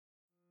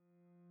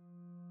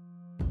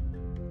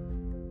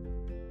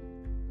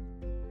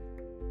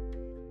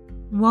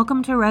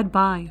Welcome to Read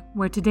By,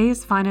 where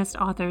today's finest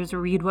authors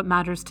read what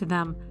matters to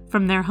them,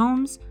 from their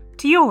homes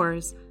to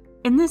yours.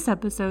 In this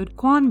episode,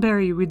 Quan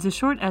reads a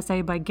short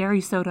essay by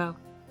Gary Soto.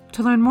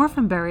 To learn more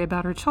from Barry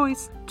about her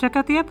choice, check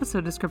out the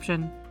episode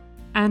description.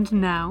 And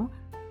now,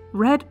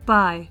 Read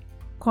By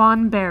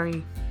Quan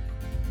Barry.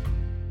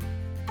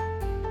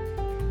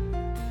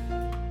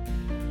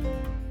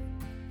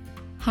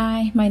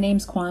 Hi, my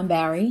name's Quan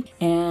Barry,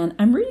 and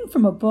I'm reading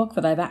from a book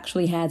that I've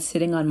actually had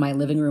sitting on my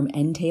living room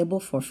end table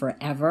for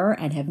forever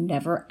and have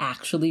never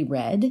actually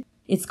read.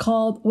 It's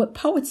called What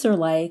Poets Are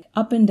Like,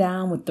 Up and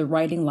Down with the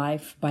Writing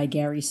Life by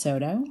Gary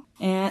Soto.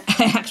 And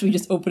I actually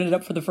just opened it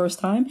up for the first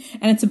time,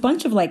 and it's a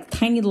bunch of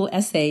tiny little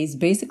essays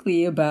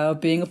basically about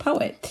being a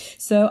poet.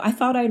 So I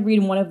thought I'd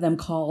read one of them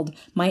called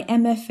My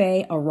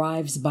MFA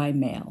Arrives by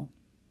Mail.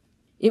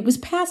 It was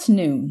past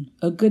noon,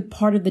 a good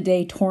part of the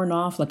day torn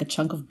off like a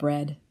chunk of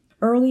bread.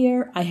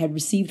 Earlier, I had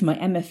received my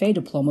MFA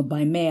diploma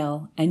by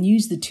mail and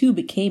used the tube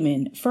it came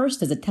in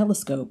first as a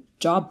telescope.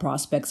 Job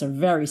prospects are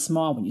very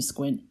small when you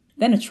squint.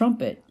 Then a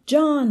trumpet.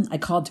 "John," I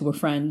called to a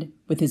friend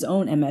with his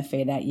own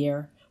MFA that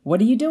year. "What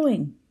are you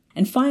doing?"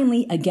 And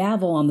finally, a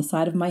gavel on the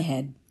side of my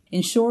head.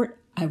 In short,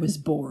 I was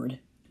bored.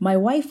 My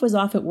wife was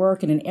off at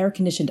work in an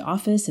air-conditioned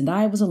office, and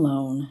I was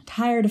alone,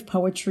 tired of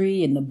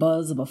poetry and the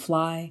buzz of a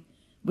fly.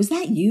 "Was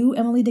that you,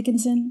 Emily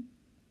Dickinson?"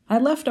 I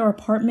left our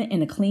apartment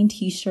in a clean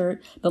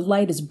t-shirt, the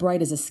light as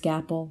bright as a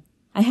scalpel.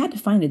 I had to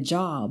find a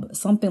job,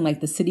 something like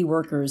the city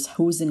workers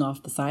hosing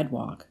off the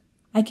sidewalk.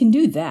 I can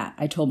do that,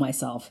 I told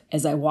myself,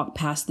 as I walked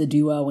past the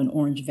duo in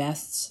orange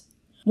vests.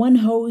 One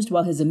hosed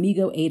while his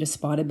amigo ate a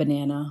spotted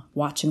banana,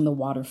 watching the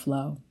water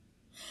flow.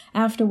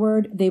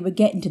 Afterward, they would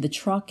get into the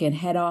truck and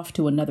head off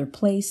to another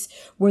place,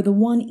 where the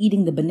one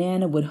eating the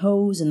banana would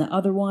hose and the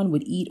other one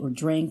would eat or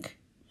drink.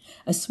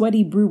 A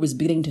sweaty brew was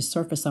beginning to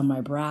surface on my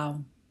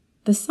brow.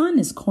 The sun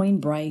is coin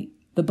bright.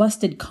 The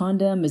busted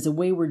condom is a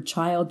wayward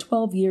child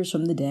 12 years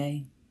from the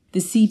day.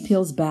 The sea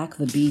peels back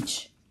the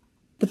beach.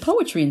 The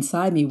poetry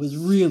inside me was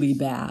really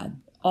bad,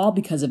 all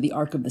because of the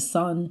arc of the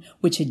sun,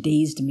 which had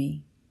dazed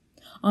me.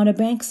 On a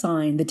bank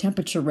sign, the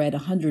temperature read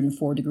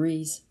 104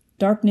 degrees.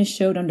 Darkness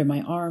showed under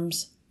my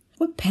arms.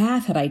 What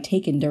path had I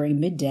taken during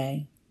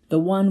midday? The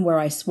one where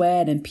I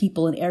sweat and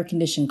people in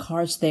air-conditioned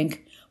cars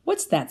think,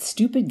 "What's that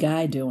stupid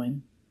guy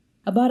doing?"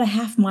 About a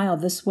half-mile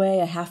this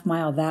way, a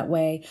half-mile that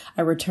way,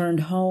 I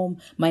returned home,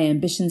 my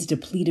ambitions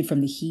depleted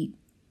from the heat.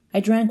 I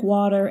drank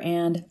water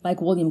and,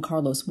 like William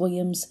Carlos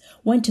Williams,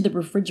 went to the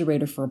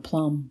refrigerator for a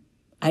plum.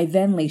 I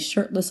then lay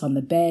shirtless on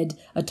the bed,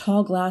 a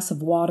tall glass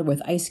of water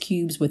with ice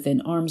cubes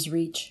within arm's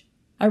reach.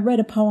 I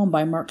read a poem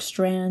by Mark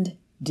Strand,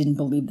 didn't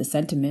believe the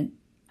sentiment.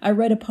 I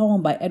read a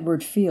poem by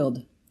Edward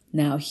Field.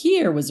 Now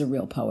here was a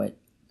real poet.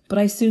 But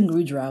I soon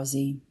grew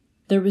drowsy.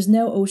 There was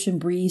no ocean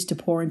breeze to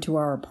pour into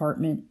our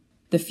apartment.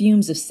 The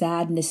fumes of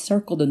sadness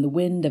circled in the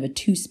wind of a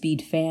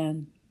 2-speed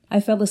fan.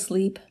 I fell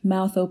asleep,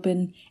 mouth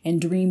open,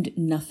 and dreamed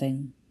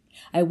nothing.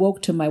 I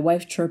woke to my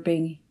wife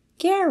chirping,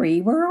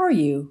 "Gary, where are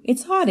you?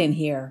 It's hot in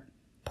here."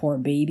 Poor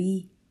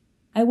baby.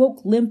 I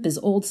woke limp as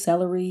old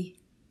celery.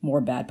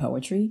 More bad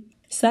poetry.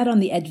 Sat on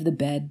the edge of the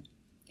bed.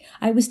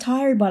 I was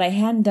tired, but I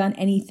hadn't done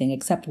anything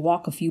except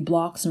walk a few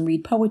blocks and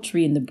read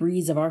poetry in the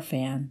breeze of our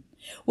fan.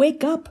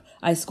 "Wake up,"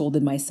 I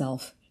scolded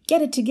myself.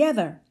 "Get it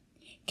together."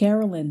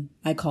 "Carolyn,"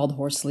 I called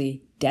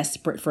hoarsely,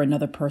 desperate for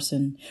another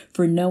person,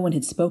 for no one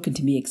had spoken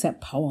to me except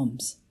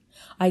poems.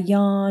 I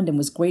yawned and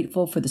was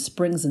grateful for the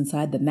springs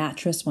inside the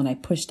mattress when I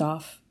pushed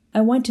off.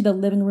 I went to the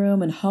living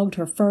room and hugged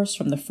her first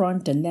from the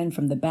front and then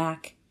from the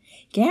back.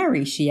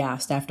 "Gary," she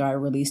asked after I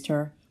released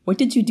her, "what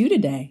did you do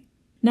today?"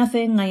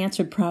 "Nothing," I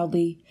answered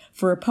proudly.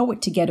 For a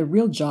poet to get a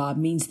real job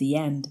means the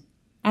end.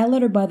 I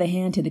led her by the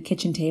hand to the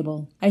kitchen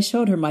table. I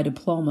showed her my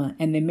diploma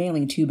and the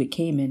mailing tube it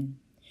came in.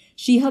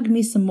 She hugged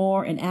me some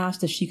more and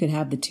asked if she could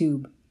have the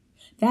tube.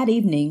 That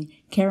evening,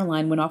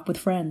 Caroline went off with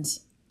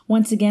friends.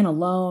 Once again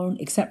alone,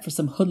 except for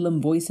some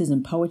hoodlum voices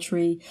and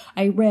poetry,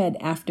 I read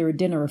after a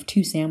dinner of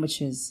 2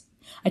 sandwiches.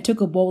 I took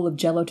a bowl of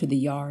Jell-O to the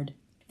yard.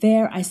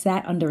 There I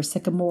sat under a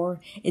sycamore,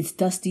 its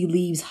dusty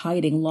leaves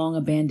hiding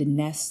long-abandoned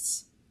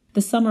nests.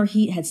 The summer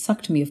heat had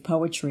sucked me of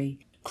poetry,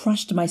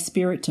 crushed my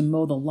spirit to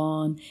mow the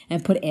lawn,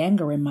 and put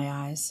anger in my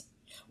eyes.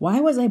 Why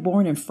was I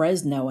born in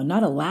Fresno and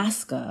not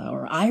Alaska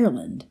or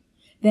Ireland?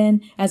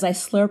 Then, as I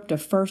slurped a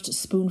first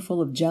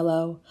spoonful of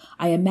Jell-O,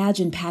 I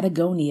imagined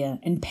Patagonia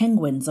and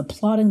penguins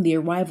applauding the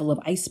arrival of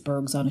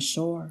icebergs on a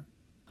shore.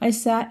 I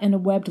sat in a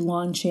webbed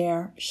lawn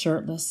chair,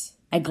 shirtless.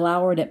 I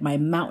glowered at my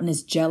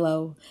mountainous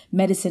Jell-O,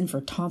 medicine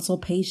for tonsil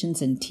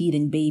patients and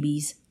teething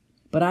babies.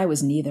 But I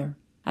was neither.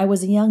 I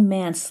was a young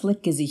man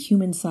slick as a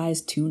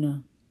human-sized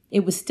tuna.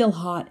 It was still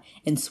hot,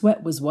 and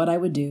sweat was what I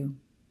would do.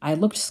 I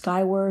looked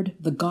skyward.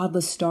 The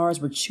godless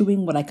stars were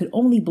chewing what I could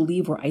only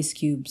believe were ice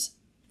cubes.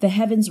 The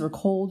heavens were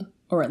cold,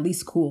 or at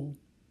least cool.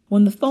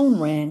 When the phone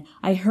rang,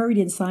 I hurried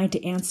inside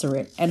to answer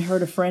it and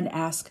heard a friend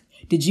ask,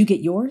 "Did you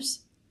get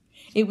yours?"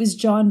 It was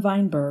John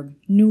Weinberg,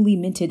 newly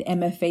minted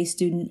MFA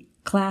student,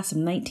 class of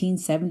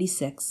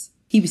 1976.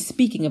 He was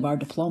speaking of our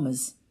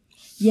diplomas.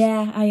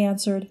 "Yeah," I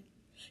answered.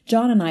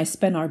 John and I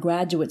spent our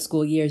graduate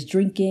school years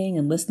drinking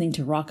and listening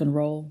to rock and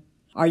roll.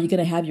 Are you going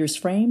to have yours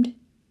framed?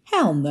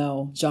 Hell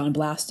no, John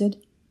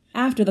blasted.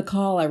 After the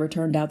call, I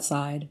returned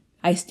outside.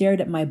 I stared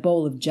at my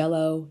bowl of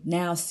Jell-O,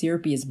 now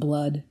syrupy as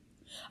blood.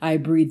 I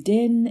breathed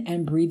in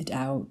and breathed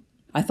out.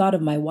 I thought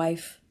of my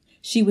wife.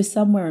 She was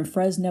somewhere in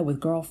Fresno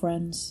with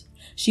girlfriends.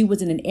 She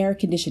was in an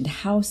air-conditioned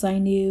house I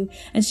knew,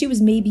 and she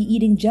was maybe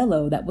eating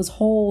Jell-O that was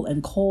whole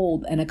and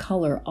cold and a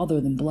color other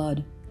than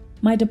blood.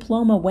 My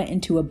diploma went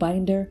into a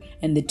binder,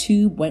 and the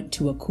tube went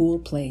to a cool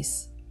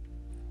place.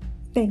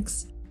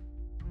 Thanks.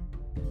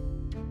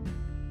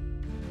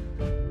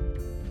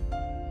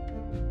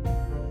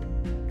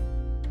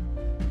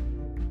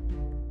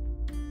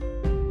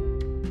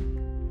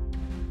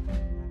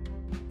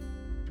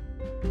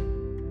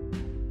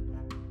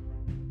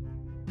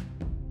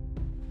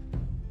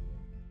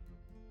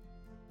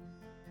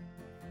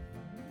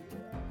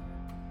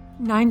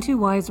 Nine Two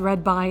Y's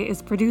Read By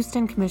is produced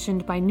and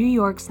commissioned by New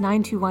York's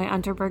 92Y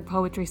Unterberg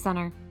Poetry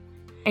Center,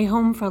 a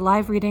home for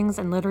live readings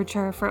and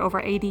literature for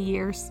over 80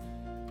 years.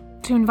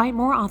 To invite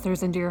more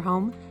authors into your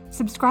home,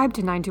 subscribe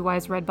to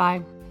 92Y's Read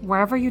By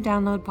wherever you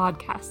download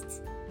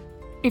podcasts.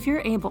 If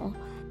you're able,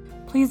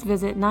 please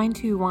visit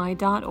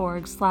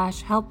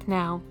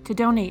 92y.org/help-now to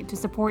donate to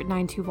support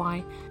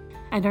 92Y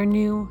and our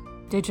new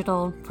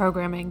digital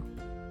programming.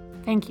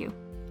 Thank you,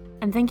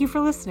 and thank you for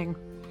listening.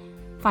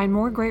 Find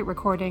more great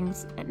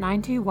recordings at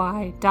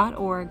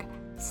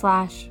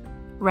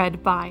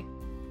 92y.org/readby.